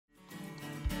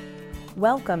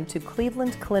Welcome to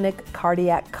Cleveland Clinic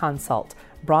Cardiac Consult,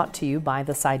 brought to you by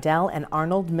the Seidel and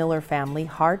Arnold Miller Family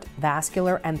Heart,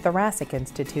 Vascular, and Thoracic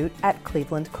Institute at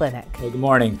Cleveland Clinic. Well, good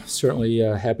morning. Certainly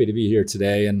happy to be here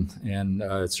today, and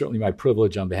it's certainly my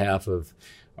privilege on behalf of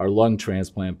our lung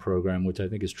transplant program, which I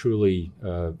think is truly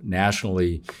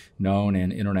nationally known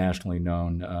and internationally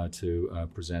known, to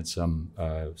present some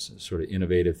sort of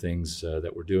innovative things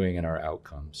that we're doing in our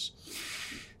outcomes.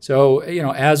 So,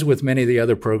 as with many of the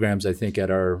other programs, I think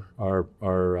at our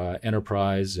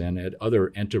enterprise and at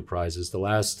other enterprises, the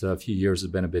last few years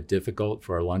have been a bit difficult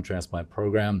for our lung transplant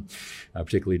program,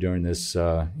 particularly during this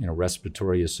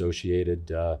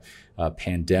respiratory-associated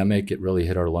pandemic. It really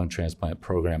hit our lung transplant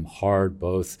program hard,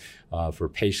 both for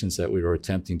patients that we were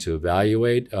attempting to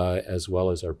evaluate, as well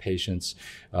as our patients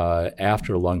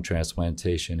after lung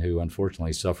transplantation who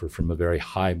unfortunately suffer from a very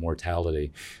high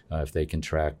mortality if they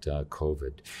contract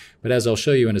COVID. But as I'll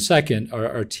show you in a second,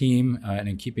 our team, and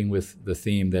in keeping with the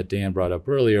theme that Dan brought up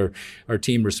earlier, our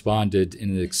team responded in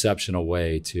an exceptional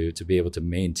way to be able to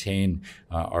maintain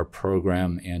our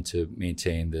program and to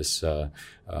maintain this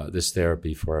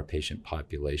therapy for our patient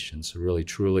population. So really,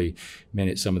 truly,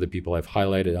 some of the people I've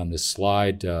highlighted on this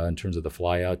slide in terms of the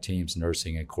flyout teams,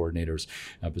 nursing and coordinators,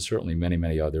 but certainly many,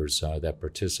 many others that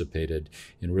participated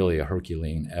in really a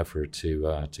Herculean effort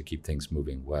to keep things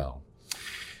moving well.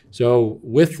 So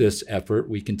with this effort,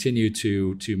 we continue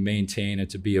to maintain and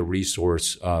to be a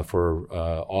resource for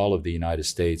all of the United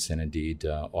States and indeed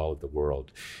all of the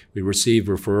world. We receive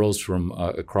referrals from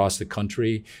across the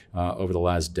country over the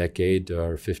last decade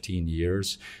or 15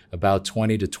 years. About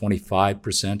 20 to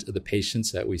 25% of the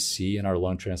patients that we see in our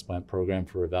lung transplant program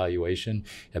for evaluation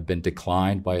have been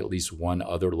declined by at least one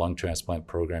other lung transplant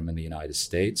program in the United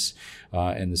States.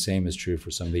 And the same is true for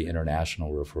some of the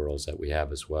international referrals that we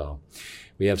have as well.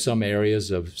 We have some areas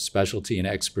of specialty and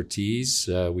expertise.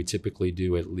 We typically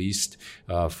do at least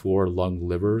 4 lung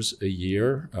livers a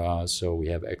year. So we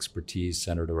have expertise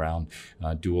centered around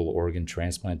dual organ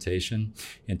transplantation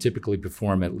and typically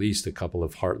perform at least a couple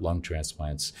of heart-lung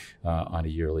transplants on a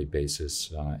yearly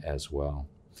basis as well.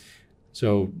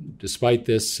 So despite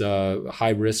this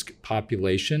high-risk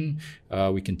population,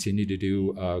 we continue to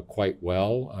do quite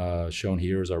well. Shown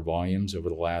here is our volumes over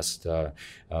the last 4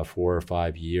 or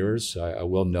 5 years. I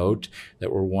will note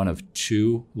that we're one of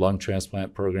 2 lung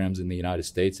transplant programs in the United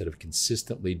States that have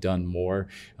consistently done more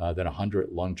than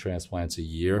 100 lung transplants a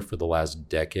year for the last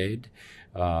decade.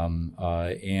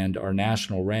 And our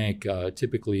national rank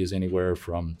typically is anywhere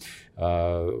from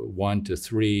 1 to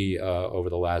 3 over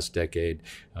the last decade,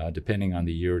 depending on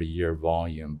the year-to-year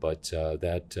volume. But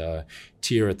that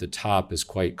tier at the top is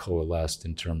quite coalesced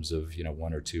in terms of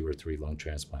 1 or 2 or 3 lung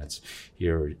transplants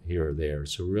here or there.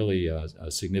 So really a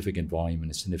significant volume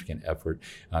and a significant effort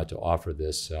to offer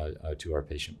this to our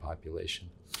patient population.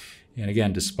 And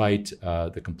again, despite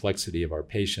the complexity of our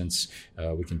patients,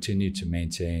 we continue to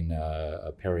maintain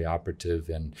a perioperative,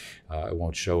 and I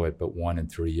won't show it, but 1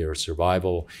 and 3 year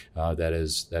survival that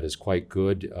is quite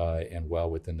good and well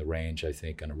within the range, I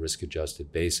think, on a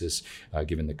risk-adjusted basis,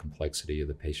 given the complexity of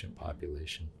the patient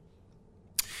population.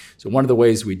 So one of the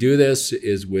ways we do this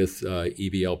is with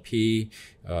EVLP.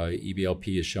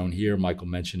 EVLP is shown here. Michael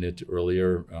mentioned it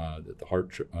earlier, that the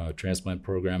heart transplant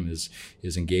program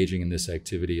is engaging in this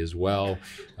activity as well.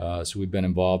 So we've been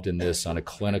involved in this on a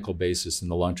clinical basis in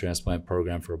the lung transplant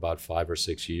program for about 5 or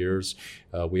 6 years.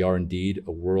 We are indeed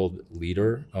a world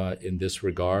leader in this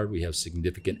regard. We have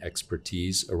significant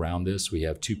expertise around this. We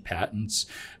have 2 patents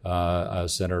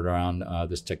centered around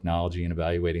this technology in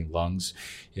evaluating lungs.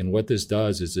 And what this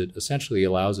does is it essentially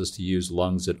allows us to use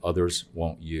lungs that others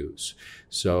won't use.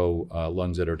 So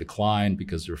lungs that are declined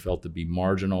because they're felt to be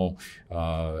marginal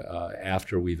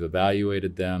after we've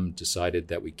evaluated them, decided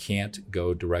that we can't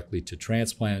go directly to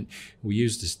transplant. We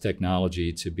use this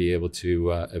technology to be able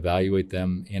to evaluate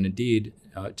them and indeed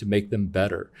to make them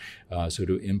better, so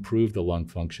to improve the lung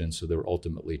function so they're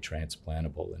ultimately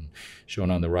transplantable. And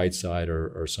shown on the right side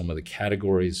are some of the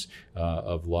categories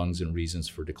of lungs and reasons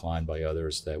for decline by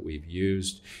others that we've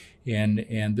used.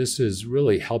 And this has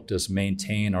really helped us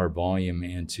maintain our volume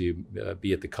and to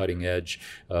be at the cutting edge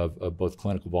of both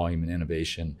clinical volume and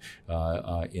innovation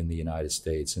in the United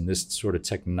States. And this sort of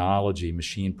technology,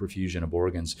 machine perfusion of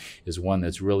organs, is one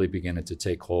that's really beginning to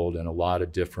take hold in a lot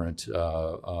of different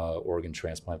organ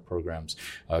transplant programs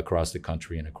across the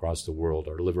country and across the world.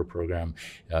 Our liver program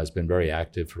has been very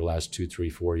active for the last 2,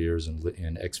 3, 4 years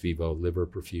in ex vivo liver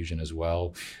perfusion as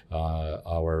well.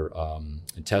 Our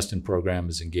intestine program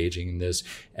is engaged in this,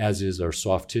 as is our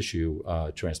soft tissue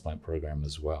transplant program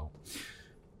as well.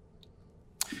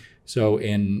 So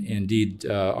indeed,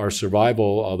 our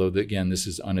survival, although again, this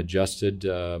is unadjusted,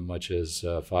 much as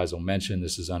Faisal mentioned,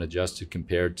 this is unadjusted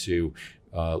compared to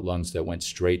lungs that went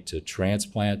straight to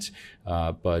transplant.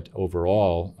 But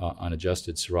overall,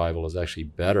 unadjusted survival is actually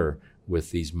better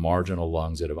with these marginal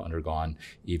lungs that have undergone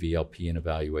EVLP and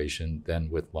evaluation than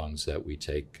with lungs that we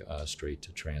take straight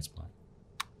to transplant.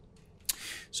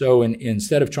 So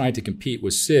instead of trying to compete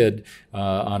with SID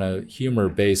on a humor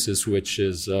basis, which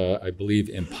is, I believe,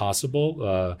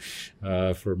 impossible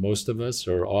for most of us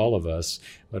or all of us,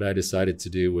 what I decided to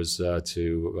do was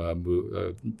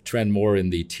to trend more in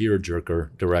the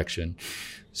tear-jerker direction.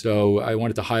 So I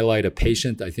wanted to highlight a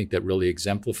patient I think that really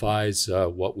exemplifies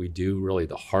what we do, really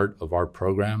the heart of our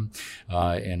program,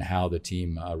 and how the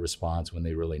team responds when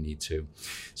they really need to.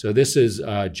 So this is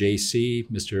JC,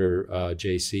 Mr.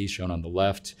 JC, shown on the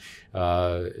left,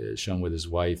 shown with his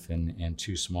wife and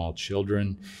two small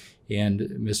children. And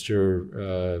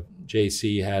Mr.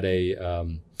 JC had a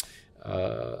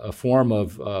form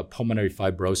of pulmonary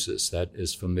fibrosis that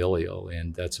is familial,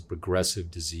 and that's a progressive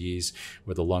disease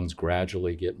where the lungs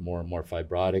gradually get more and more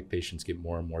fibrotic, patients get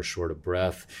more and more short of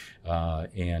breath,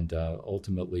 and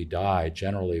ultimately die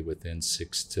generally within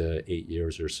 6 to 8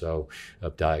 years or so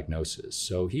of diagnosis.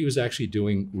 So he was actually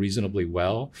doing reasonably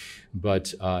well,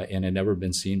 but and had never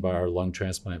been seen by our lung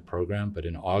transplant program, but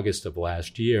in August of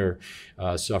last year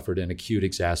suffered an acute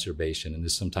exacerbation, and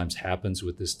this sometimes happens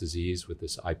with this disease, with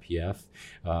this IPF.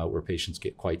 Where patients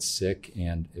get quite sick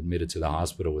and admitted to the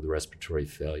hospital with respiratory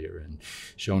failure. And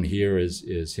shown here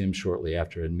is him shortly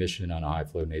after admission on a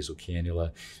high-flow nasal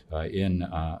cannula in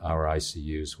our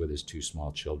ICUs with his two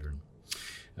small children.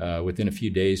 Within a few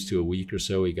days to a week or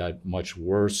so, he got much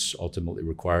worse, ultimately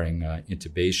requiring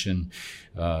intubation,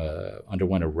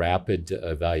 underwent a rapid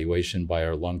evaluation by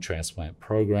our lung transplant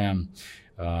program.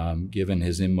 Given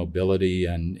his immobility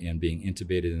and being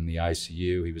intubated in the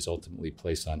ICU, he was ultimately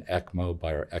placed on ECMO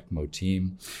by our ECMO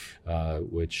team,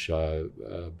 which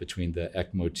between the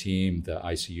ECMO team, the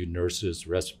ICU nurses,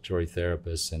 respiratory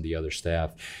therapists, and the other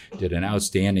staff did an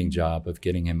outstanding job of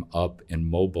getting him up and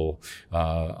mobile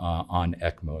on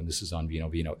ECMO. And this is on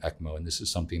veno-veno ECMO. And this is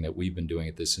something that we've been doing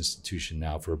at this institution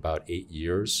now for about 8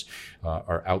 years.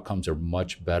 Our outcomes are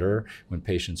much better when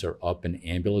patients are up and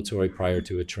ambulatory prior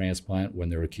to a transplant,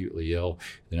 when they're acutely ill,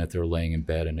 than if they're laying in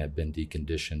bed and have been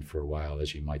deconditioned for a while,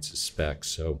 as you might suspect.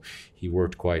 So he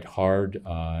worked quite hard,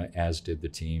 as did the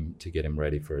team, to get him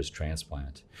ready for his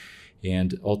transplant.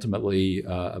 And ultimately,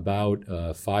 about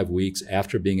 5 weeks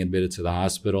after being admitted to the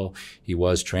hospital, he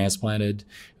was transplanted,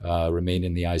 remained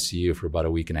in the ICU for about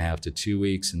a week and a half to 2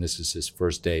 weeks. And this is his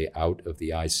first day out of the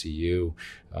ICU,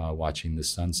 watching the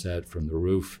sunset from the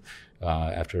roof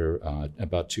after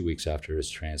about 2 weeks after his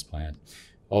transplant.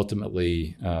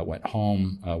 Ultimately went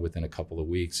home within a couple of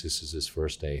weeks. This is his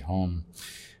first day home.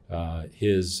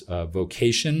 His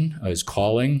vocation, his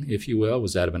calling, if you will,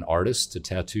 was that of an artist, a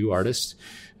tattoo artist.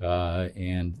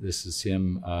 And this is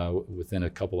him within a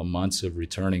couple of months of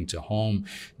returning to home,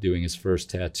 doing his first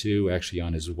tattoo, actually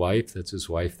on his wife. That's his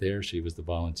wife there. She was the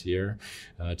volunteer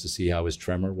to see how his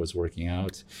tremor was working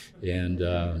out. And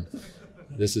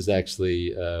this is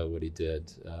actually what he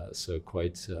did. So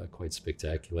quite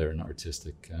spectacular and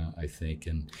artistic, I think.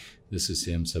 And this is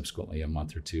him subsequently a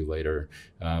month or two later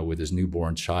with his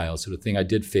newborn child. So the thing I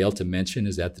did fail to mention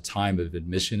is at the time of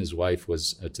admission, his wife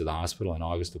was to the hospital in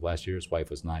August of last year. His wife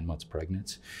was 9 months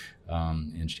pregnant,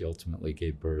 and she ultimately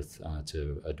gave birth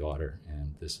to a daughter,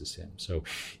 and this is him. So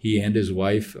he and his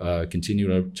wife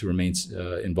continue to remain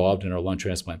involved in our lung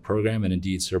transplant program, and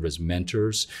indeed serve as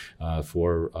mentors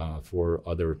for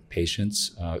other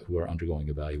patients who are undergoing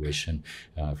evaluation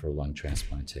for lung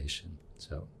transplantation.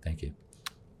 So thank you.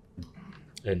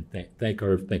 And thank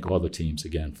all the teams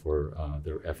again for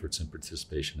their efforts and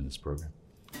participation in this program.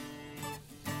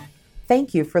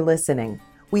 Thank you for listening.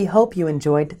 We hope you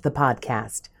enjoyed the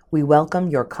podcast. We welcome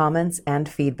your comments and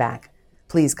feedback.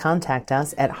 Please contact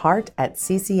us at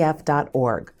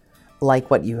heart@ccf.org. Like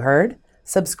what you heard?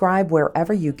 Subscribe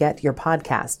wherever you get your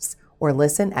podcasts, or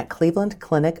listen at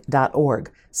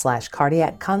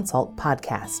clevelandclinic.org/cardiac consult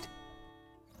podcast.